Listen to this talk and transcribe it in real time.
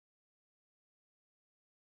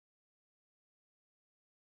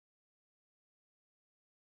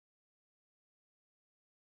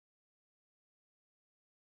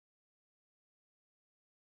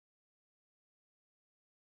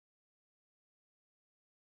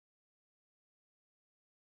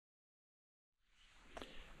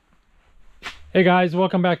Hey guys,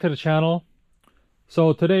 welcome back to the channel.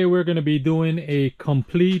 So today we're going to be doing a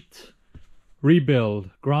complete rebuild,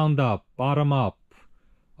 ground up, bottom up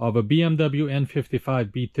of a BMW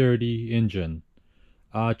N55 B30 engine.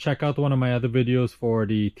 Check out one of my other videos for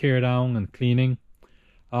the teardown and cleaning.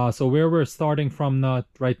 So where we're starting from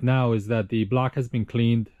right now is that the block has been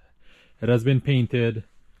cleaned. It has been painted,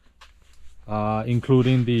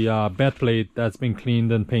 including the bed plate that's been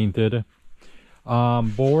cleaned and painted.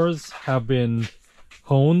 Bores have been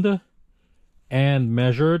honed and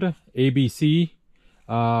measured. ABC,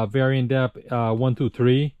 varying depth 1, 2,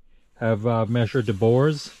 3 have measured the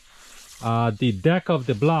bores. The deck of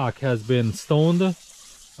the block has been stoned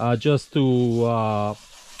just to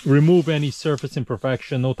remove any surface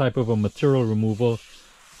imperfection, no type of a material removal,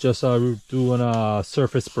 just doing a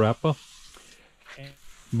surface prep.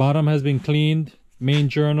 Bottom has been cleaned, main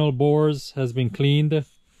journal bores has been cleaned.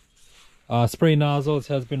 Spray nozzles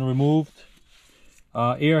has been removed.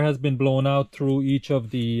 Air has been blown out through each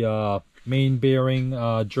of the main bearing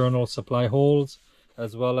journal supply holes,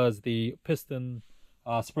 as well as the piston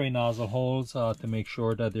spray nozzle holes to make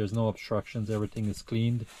sure that there's no obstructions, everything is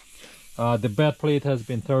cleaned. The bed plate has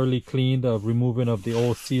been thoroughly cleaned of removing of the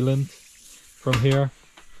old sealant from here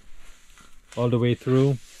all the way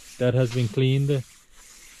through. That has been cleaned.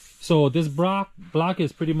 So this block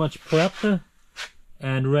is pretty much prepped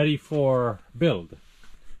and ready for build.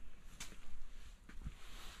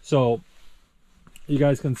 So you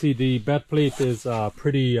guys can see the bed plate is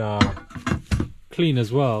pretty clean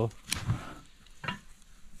as well,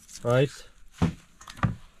 right?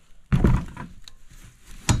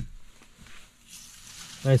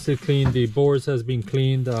 Nicely clean. The bores has been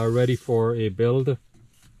cleaned, ready for a build.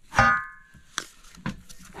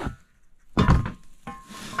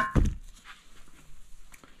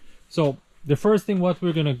 So the first thing what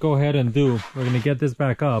we're gonna go ahead and do, we're gonna get this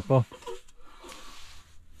back up.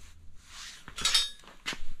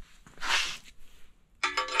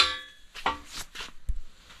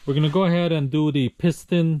 We're gonna go ahead and do the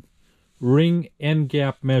piston ring end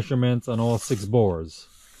gap measurements on all 6 bores.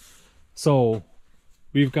 So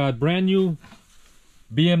we've got brand new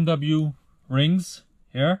BMW rings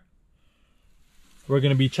here. We're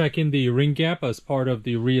gonna be checking the ring gap as part of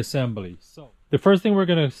the reassembly. So the first thing we're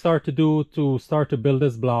going to start to do to start to build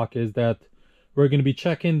this block is that we're going to be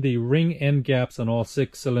checking the ring end gaps on all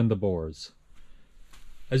 6 cylinder bores.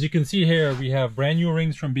 As you can see here, we have brand new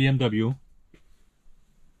rings from BMW.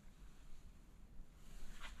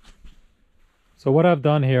 So what I've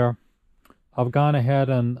done here, I've gone ahead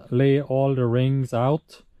and lay all the rings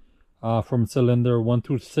out from cylinder 1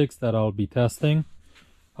 through 6 that I'll be testing.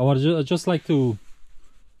 I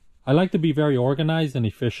like to be very organized and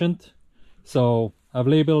efficient. So I've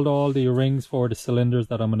labeled all the rings for the cylinders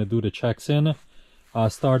that I'm going to do the checks in,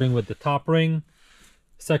 starting with the top ring,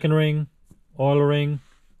 second ring, oil ring,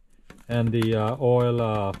 and the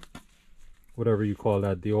oil, whatever you call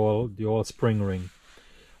that, the oil spring ring.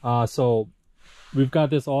 So we've got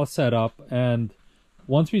this all set up, and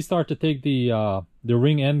once we start to take the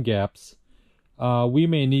ring end gaps, we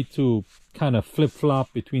may need to kind of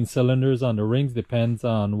flip-flop between cylinders on the rings, depends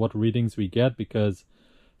on what readings we get, because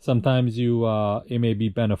sometimes it may be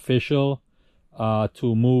beneficial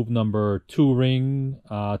to move number 2 ring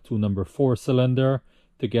to number 4 cylinder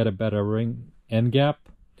to get a better ring end gap.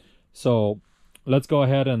 So let's go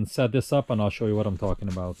ahead and set this up and I'll show you what I'm talking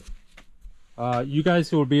about. You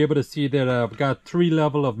guys will be able to see that I've got 3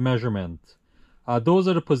 levels of measurement. Those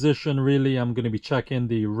are the position really I'm going to be checking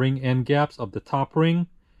the ring end gaps of the top ring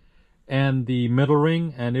and the middle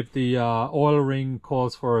ring, and if the oil ring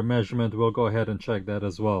calls for a measurement, we'll go ahead and check that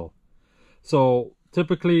as well. So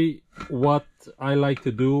typically what I like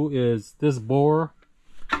to do is, this bore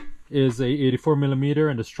is a 84 millimeter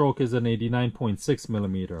and the stroke is an 89.6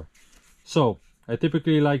 millimeter. So I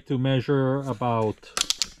typically like to measure about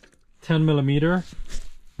 10 millimeter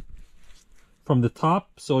from the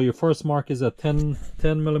top. So your first mark is at 10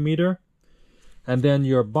 millimeter, and then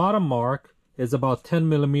your bottom mark is about 10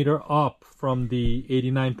 millimeter up from the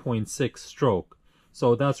 89.6 stroke.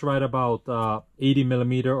 So that's right about 80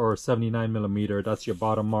 millimeter or 79 millimeter. That's your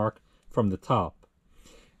bottom mark from the top.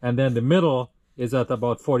 And then the middle is at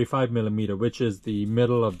about 45 millimeter, which is the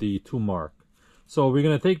middle of the 2 mark. So we're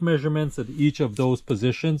going to take measurements at each of those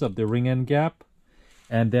positions of the ring end gap,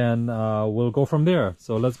 and then we'll go from there.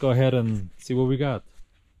 So let's go ahead and see what we got.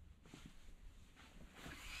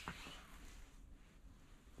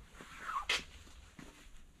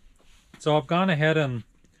 So I've gone ahead and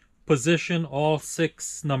positioned all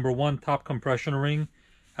 6 number 1 top compression ring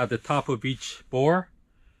at the top of each bore,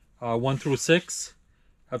 1 through 6.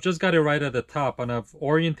 I've just got it right at the top, and I've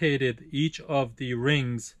orientated each of the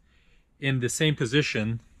rings in the same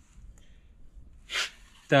position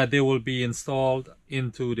that they will be installed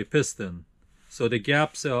into the piston. So the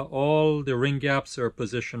gaps, all the ring gaps are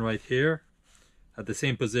positioned right here at the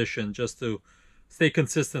same position, just to stay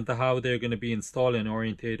consistent to how they're going to be installed and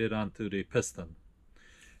orientated onto the piston.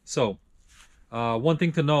 So one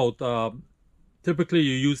thing to note, typically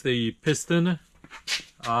you use the piston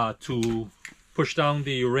to push down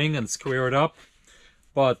the ring and square it up,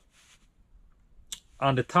 but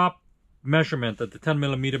on the top measurement, at the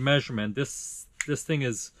 10mm measurement, this thing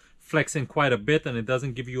is flexing quite a bit and it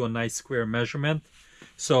doesn't give you a nice square measurement.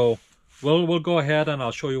 So we'll go ahead and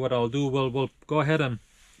I'll show you what I'll do. We'll go ahead and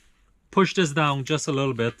push this down just a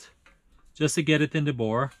little bit, just to get it in the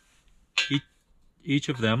bore, each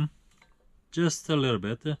of them, just a little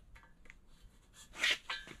bit.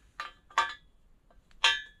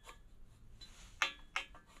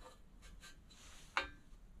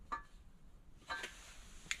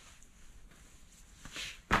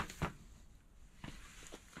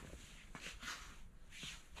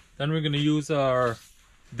 Then we're going to use our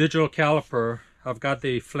digital caliper. I've got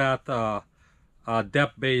the flat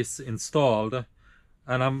depth base installed,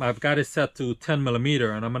 and I've got it set to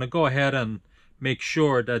 10mm, and I'm going to go ahead and make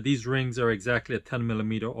sure that these rings are exactly at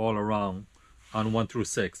 10mm all around on 1 through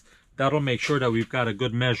 6. That'll make sure that we've got a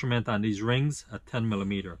good measurement on these rings at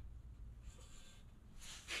 10mm.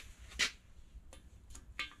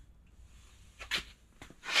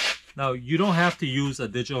 Now, you don't have to use a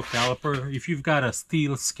digital caliper. If you've got a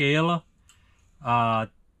steel scale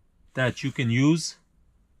that you can use,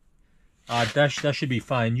 that should be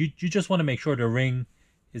fine. You just want to make sure the ring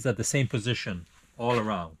is at the same position all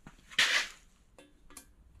around.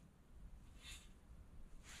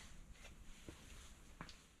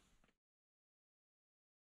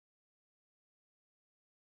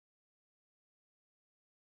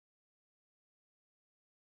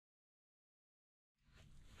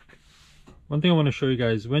 One thing I want to show you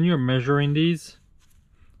guys, when you're measuring these,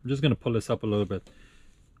 I'm just going to pull this up a little bit.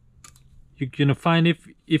 You're going to find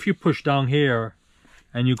if you push down here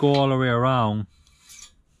and you go all the way around,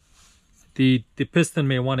 the piston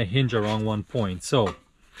may want to hinge around one point. So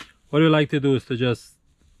what I like to do is to just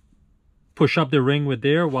push up the ring with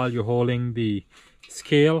there while you're holding the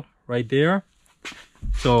scale right there.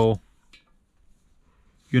 So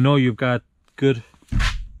you know you've got good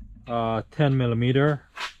 10mm,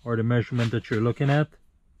 or the measurement that you're looking at.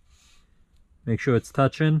 Make sure it's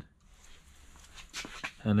touching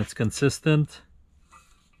and it's consistent.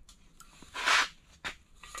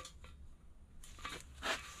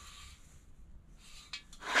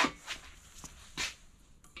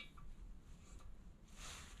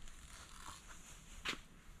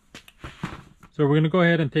 So we're going to go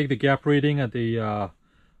ahead and take the gap reading at the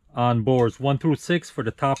on bores 1 through 6 for the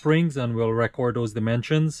top rings, and we'll record those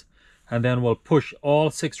dimensions, and then we'll push all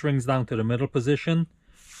 6 rings down to the middle position,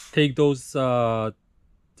 take those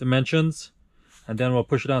dimensions, and then we'll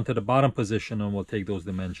push it down to the bottom position and we'll take those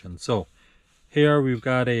dimensions. So here we've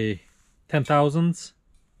got a 10 thousandths.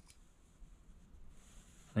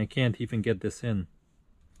 I can't even get this in.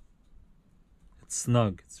 It's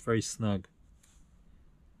snug, it's very snug.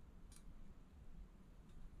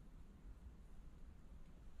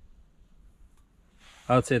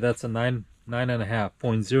 I would say that's a 9.5,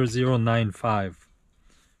 0.0095.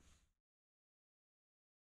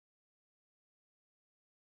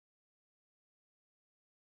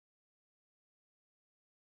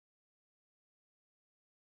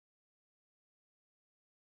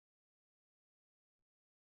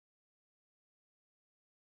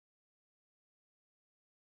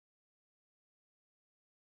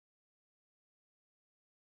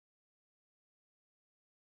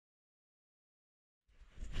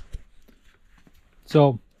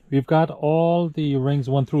 So we've got all the rings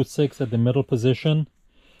 1 through 6 at the middle position.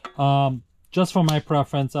 Just for my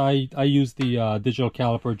preference, I use the digital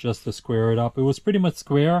caliper just to square it up. It was pretty much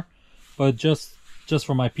square, but just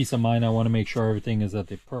for my peace of mind, I want to make sure everything is at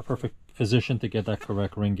the perfect position to get that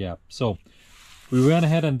correct ring gap. So we went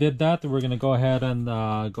ahead and did that. We're going to go ahead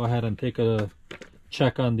and take a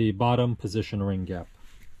check on the bottom position ring gap.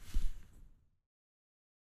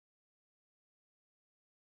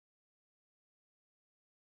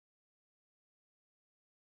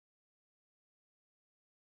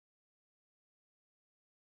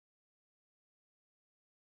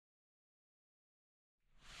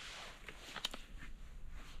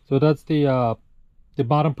 So that's the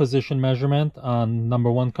bottom position measurement on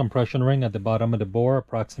number 1 compression ring at the bottom of the bore,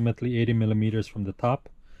 approximately 80 millimeters from the top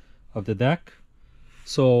of the deck.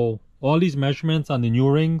 So All these measurements on the new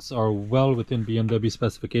rings are well within BMW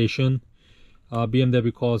specification.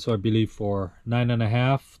 BMW calls, I believe, for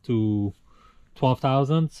 9.5 to 12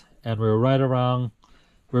 thousandths, and we're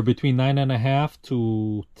between 9.5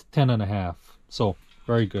 to 10.5. So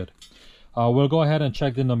very good. We'll go ahead and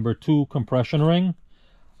check the number 2 compression ring.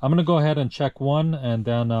 I'm gonna go ahead and check one, and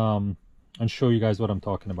then and show you guys what I'm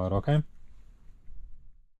talking about. Okay.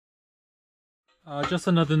 Just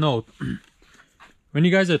another note. When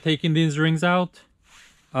you guys are taking these rings out,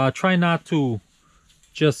 try not to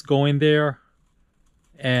just go in there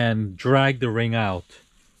and drag the ring out.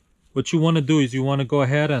 What you want to do is you want to go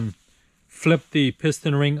ahead and flip the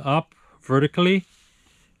piston ring up vertically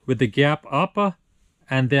with the gap up,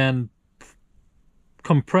 and then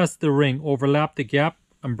compress the ring, overlap the gap,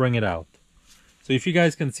 and bring it out. So if you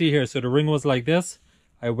guys can see here, so the ring was like this.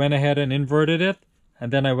 I went ahead and inverted it,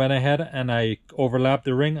 and then I went ahead and I overlapped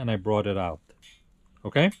the ring and I brought it out.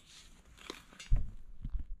 Okay.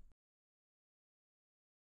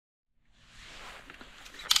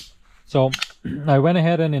 So I went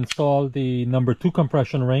ahead and installed the number 2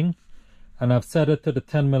 compression ring, and I've set it to the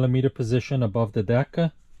 10mm position above the deck.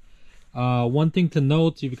 One thing to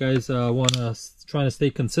note, if you guys want to try to stay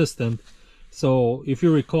consistent, so if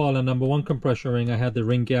you recall, a number 1 compression ring, I had the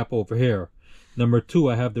ring gap over here. Number 2,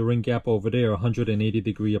 I have the ring gap over there, 180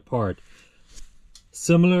 degree apart.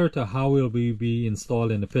 Similar to how it will be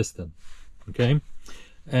installed in the piston. Okay,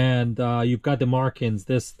 and you've got the markings.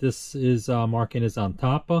 This is marking is on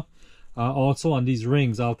top. Also on these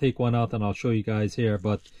rings, I'll take one out and I'll show you guys here,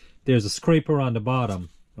 but there's a scraper on the bottom.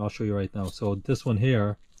 I'll show you right now. So this one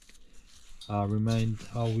here, remind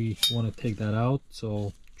how we want to take that out.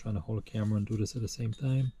 So trying to hold a camera and do this at the same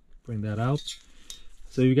time. Bring that out.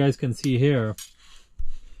 So you guys can see here,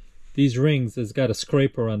 these rings has got a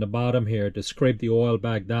scraper on the bottom here to scrape the oil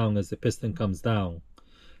back down as the piston comes down.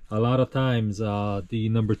 A lot of times the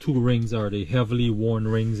number 2 rings are the heavily worn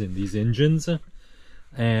rings in these engines,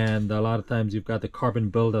 and a lot of times you've got the carbon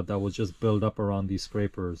buildup that was just build up around these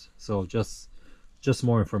scrapers. So just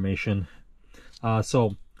more information.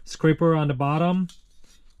 So scraper on the bottom,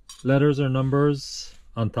 letters or numbers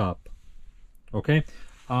on top. Okay,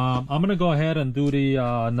 I'm gonna go ahead and do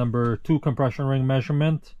the number 2 compression ring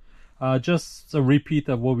measurement. Just a repeat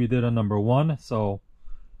of what we did on number 1, so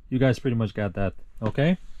you guys pretty much got that.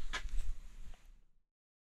 Okay.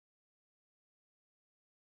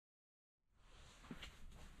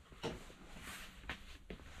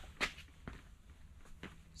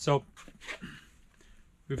 So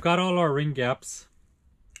we've got all our ring gaps.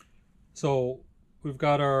 So we've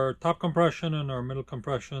got our top compression and our middle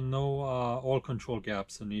compression. No oil control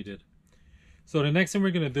gaps are needed. So the next thing we're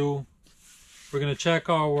gonna do, we're going to check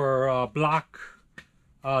our block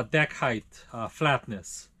deck height,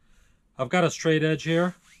 flatness. I've got a straight edge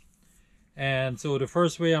here. And so the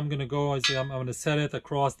first way I'm going to go is I'm going to set it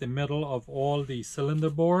across the middle of all the cylinder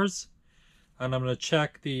bores. And I'm going to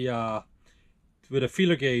check the with a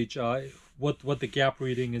feeler gauge what the gap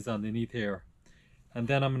reading is underneath here. And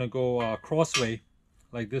then I'm going to go crossway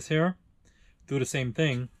like this here. Do the same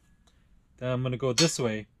thing. Then I'm going to go this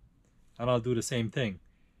way and I'll do the same thing.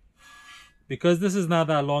 Because this is not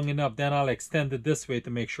that long enough, then I'll extend it this way to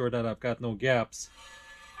make sure that I've got no gaps.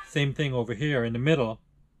 Same thing over here in the middle,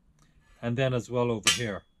 and then as well over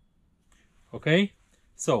here. Okay,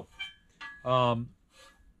 so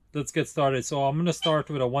let's get started. So I'm going to start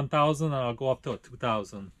with a 1000 and I'll go up to a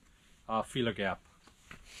 2000 feeler gap.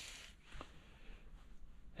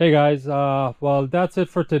 Hey guys, well that's it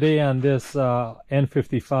for today on this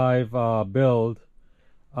N55 build.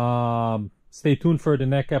 Stay tuned for the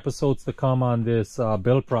next episodes to come on this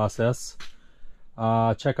build process.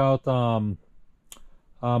 Check out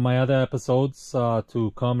my other episodes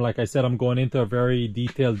to come. Like I said, I'm going into a very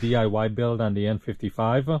detailed DIY build on the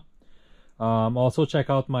N55. Also check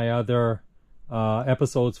out my other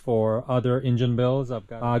episodes for other engine builds. I've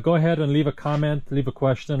got. Go ahead and leave a comment, leave a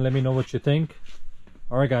question, let me know what you think.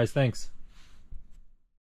 Alright guys, thanks.